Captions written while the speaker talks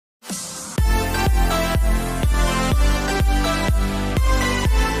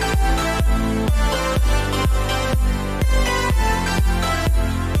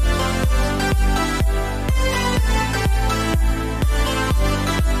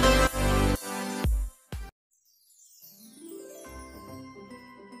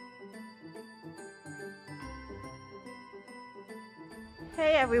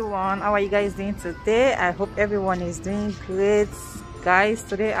everyone, how are you guys doing today? I hope everyone is doing great. Guys,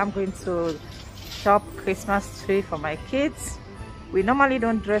 today I'm going to shop Christmas tree for my kids. We normally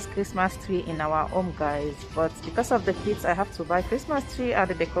don't dress Christmas tree in our home, guys, but because of the kids I have to buy Christmas tree and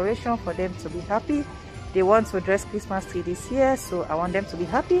the decoration for them to be happy. They want to dress Christmas tree this year, so I want them to be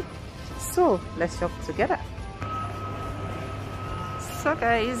happy. So let's shop together. So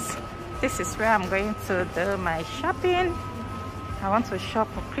guys, this is where I'm going to do my shopping. I want to shop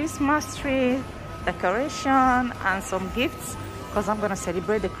for Christmas tree, decoration, and some gifts because I'm gonna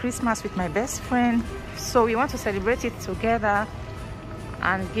celebrate the Christmas with my best friend. So we want to celebrate it together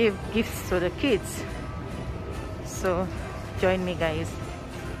and give gifts to the kids. So join me, guys.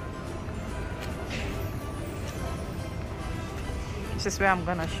 This is where I'm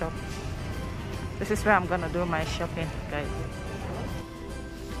gonna shop. This is where I'm gonna do my shopping, guys.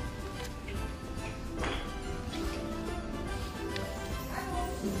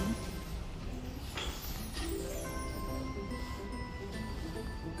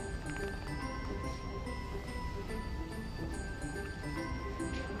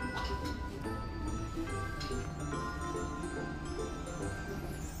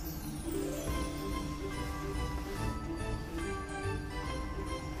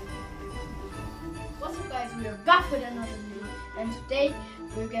 What's up, guys? We are back with another video, and today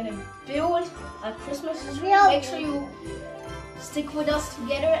we're gonna build a Christmas tree. Make sure you stick with us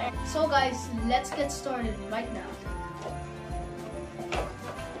together. And so guys, let's get started right now.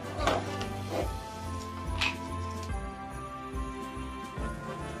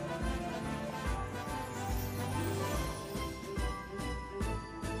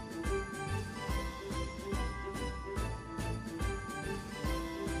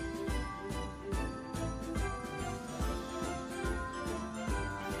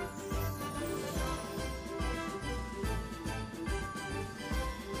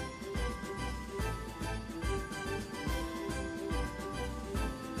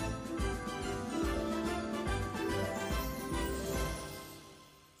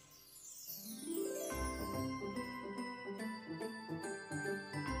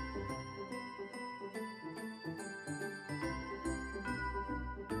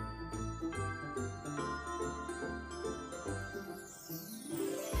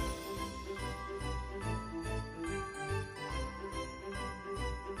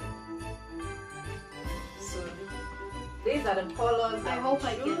 These are the colors I hope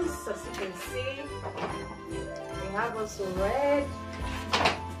I choose, get. as you can see. We have also red.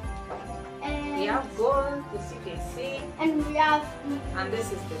 And We have gold, as you can see. And we have. And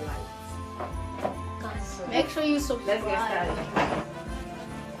this is the light. Guys, make sure you subscribe. Let's get started.